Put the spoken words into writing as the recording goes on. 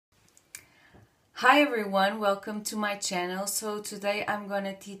Hi everyone, welcome to my channel. So today I'm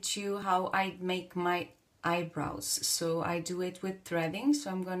gonna teach you how I make my eyebrows. So I do it with threading,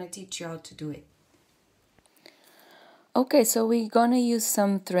 so I'm gonna teach you how to do it. Okay, so we're gonna use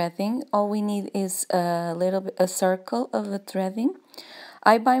some threading. All we need is a circle of a threading.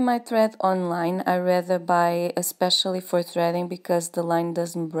 I buy my thread online. I rather buy especially for threading because the line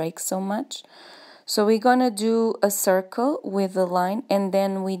doesn't break so much. So we're gonna do a circle with a line and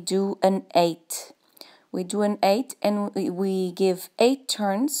then we do an 8. We do an 8 and we give 8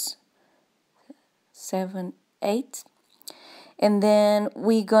 turns, 7, 8. And then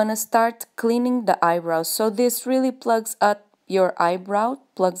we're gonna start cleaning the eyebrows. So this really plugs out your eyebrow,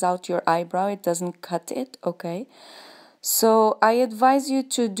 it doesn't cut it, okay? So I advise you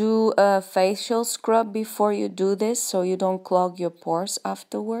to do a facial scrub before you do this so you don't clog your pores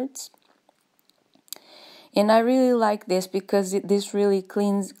afterwards. And I really like this because this really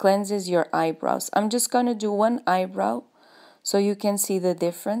cleanses your eyebrows. I'm just going to do one eyebrow so you can see the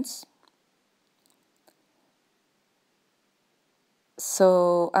difference.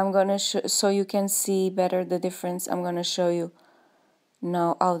 So I'm going to so you can see better the difference. I'm going to show you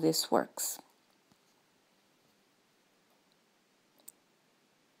now how this works.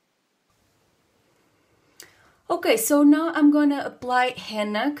 Okay, so now I'm gonna apply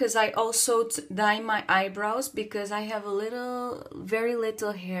henna because I also dye my eyebrows because I have very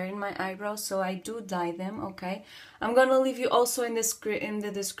little hair in my eyebrows, so I do dye them. Okay, I'm gonna leave you also in the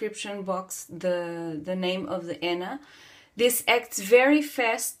description box the name of the henna. This acts very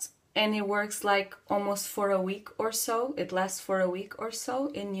fast and it works like almost for a week or so. It lasts for a week or so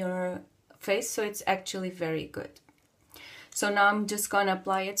in your face, so it's actually very good. So now I'm just gonna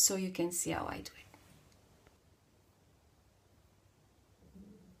apply it so you can see how I do it.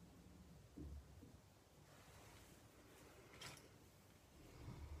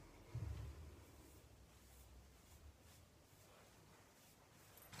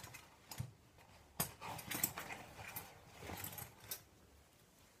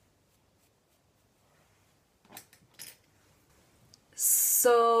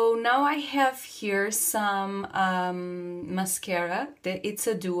 So now I have here some mascara. It's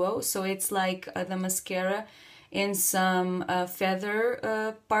a duo, so it's like the mascara and some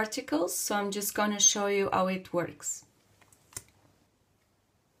feather particles. So I'm just gonna show you how it works.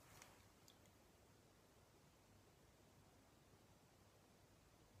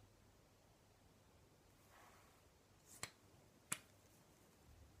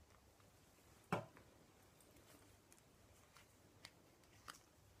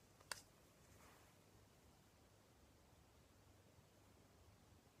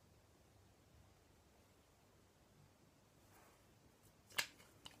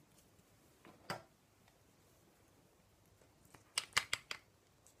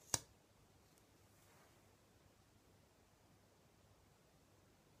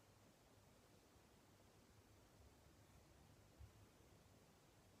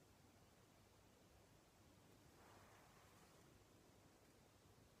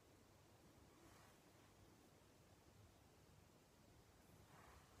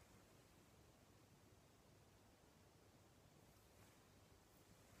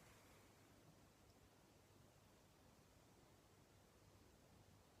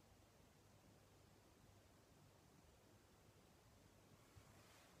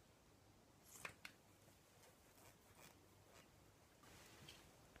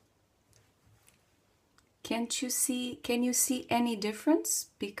 Can you see any difference?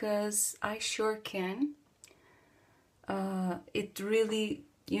 Because I sure can. It really,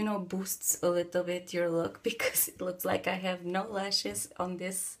 boosts a little bit your look because it looks like I have no lashes on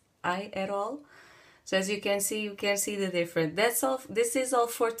this eye at all. So as you can see the difference. That's all. This is all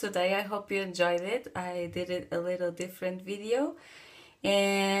for today. I hope you enjoyed it. I did it a little different video.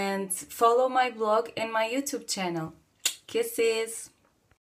 And follow my blog and my YouTube channel. Kisses!